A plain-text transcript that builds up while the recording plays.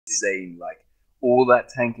insane. Like all that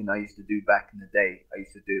tanking I used to do back in the day, I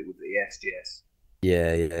used to do it with the SGS.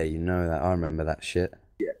 Yeah, yeah, you know that. I remember that shit.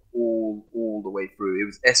 Yeah, all the way through. It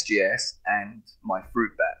was SGS and my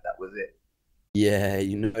fruit bat. That was it. Yeah,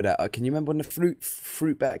 you know that. Can you remember when the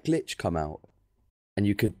fruit bat glitch come out and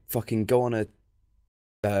you could fucking go on a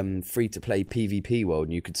free to play PvP world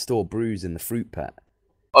and you could store brews in the fruit bat?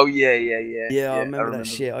 Oh yeah, yeah, yeah, Yeah, I yeah. I remember that remember.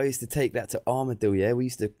 shit. I used to take that to Armadillo. Yeah, we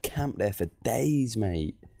used to camp there for days,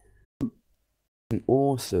 mate.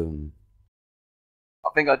 Awesome. I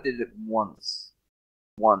think I did it once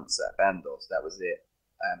at Bandos. That was it.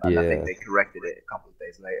 And I think Yeah, they corrected it a couple of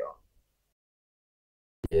days later.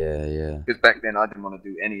 yeah, yeah. Because back then I didn't want to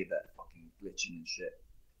do any of that fucking glitching and shit.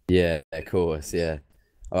 Yeah, of course, yeah.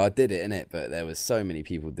 Oh, I did it in it, but there was so many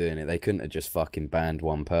people doing it. They couldn't have just fucking banned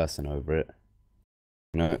one person over it.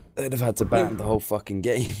 No, they'd have had to ban the whole fucking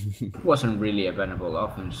game. It wasn't really a bannable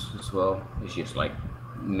offense as well. It's just like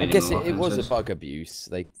I guess minimal it was a offenses. bug abuse.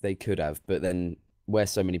 They could have, but then where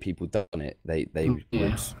so many people done it,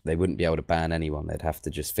 Yeah. they wouldn't be able to ban anyone. They'd have to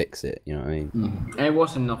just fix it. You know what I mean? And it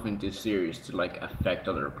wasn't nothing too serious to like affect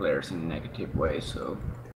other players in a negative way. So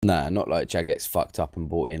Nah, not like Jagex fucked up and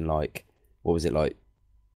bought in like what was it like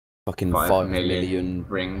fucking 5 5 million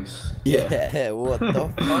rings. Yeah, what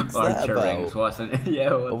the fuck's that Archer rings, about? wasn't it?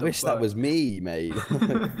 Yeah. I wish that was me, mate.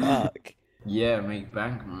 Fuck. Yeah, make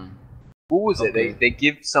bank, man. What was Okay. it? They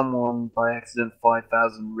give someone by accident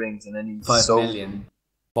 5,000 rings and then he 5 sold million.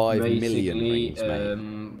 5 million Basically,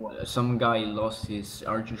 rings, mate. some guy lost his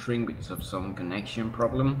Archer's ring because of some connection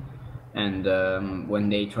problem, and when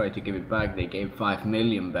they tried to give it back, they gave 5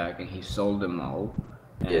 million back, and he sold them all.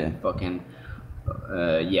 And Yeah. fucking,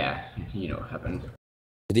 yeah, you know, happened.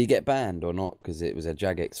 Did he get banned or not? Because it was a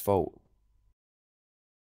Jagex fault.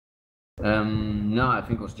 No, I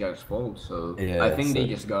think it was Jack's fault. So Yeah, I think they so-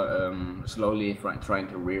 just got slowly trying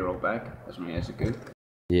to reroll back as many as it could.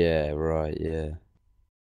 Yeah, right, yeah.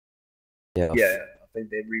 Yeah. Yeah, I think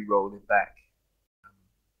they re-rolled it back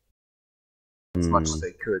as much as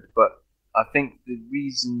they could. But I think the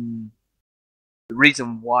reason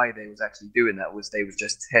why they was actually doing that was they was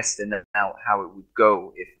just testing out how it would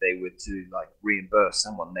go if they were to like reimburse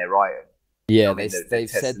someone their iron. Yeah, I mean, they're they've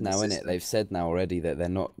said testing the now, innit? system. They've said now already that they're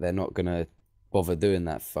not gonna bother doing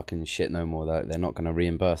that fucking shit no more. They're not gonna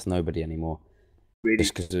reimburse nobody anymore. Really,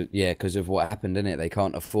 Just because of what happened in it, they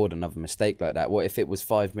can't afford another mistake like that. What if it was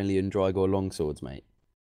 5 million Drygor longswords, mate,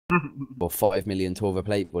 or 5 million Torva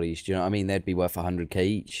plate bodies? Do you know what I mean? They'd be worth 100k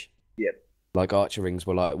each. Yep. Like archer rings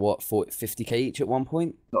were like what 50k each at one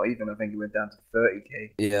point. Not even. I think it went down to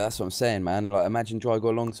 30k. Yeah, that's what I'm saying, man. Like imagine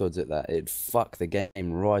Drygor longswords at that. It'd fuck the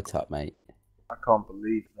game right up, mate. I can't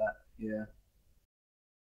believe that. Yeah.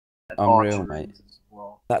 And Unreal, archer mate. rings as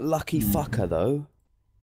well. That lucky fucker though.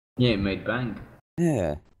 Yeah, it made bank.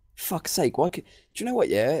 Yeah. Fuck's sake, why could... Do you know what,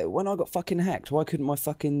 yeah? When I got fucking hacked, why couldn't my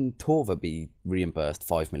fucking Torva be reimbursed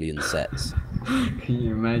 5 million sets? Can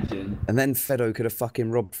you imagine? And then Fedo could have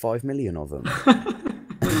fucking robbed 5 million of them.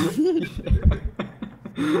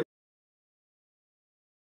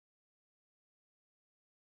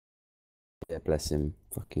 Yeah, bless him.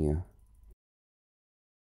 Fucking hell.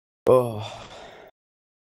 Oh.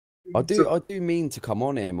 I do mean to come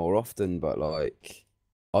on here more often, but like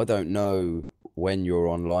I don't know when you're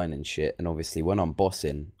online and shit, and obviously when I'm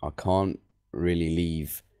bossing, I can't really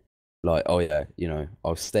leave like, oh yeah, you know,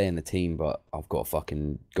 I'll stay in the team, but I've got to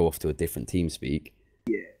fucking go off to a different team speak.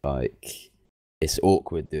 Yeah. Like it's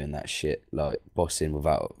awkward doing that shit, like bossing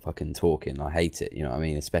without fucking talking. I hate it, you know what I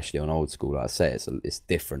mean? Especially on old school, like I say, it's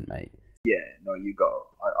different, mate. Yeah. No, you got.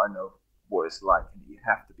 I know what it's like, and you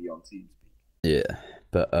have to be on TeamSpeak. Yeah,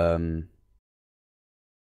 but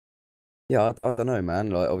yeah, I don't know,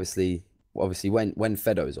 man. Like obviously when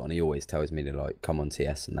Fedo's on, he always tells me to like come on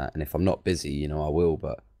TS and that. And if I'm not busy, you know, I will.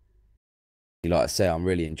 But like I say, I'm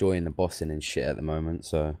really enjoying the bossing and shit at the moment.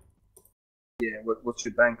 So Yeah. What's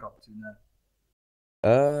your bank up to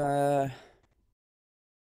now?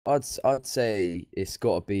 I'd say it's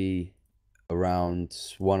got to be around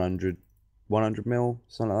 100 mil,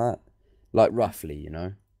 something like that. Like roughly, you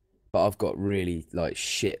know. But I've got really like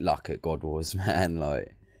shit luck at God Wars, man.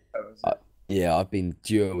 Like. Oh, is it? Yeah, I've been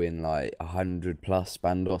duoing like 100+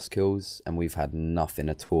 Bandos kills, and we've had nothing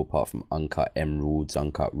at all apart from uncut emeralds,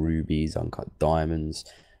 uncut rubies, uncut diamonds,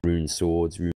 rune swords, rune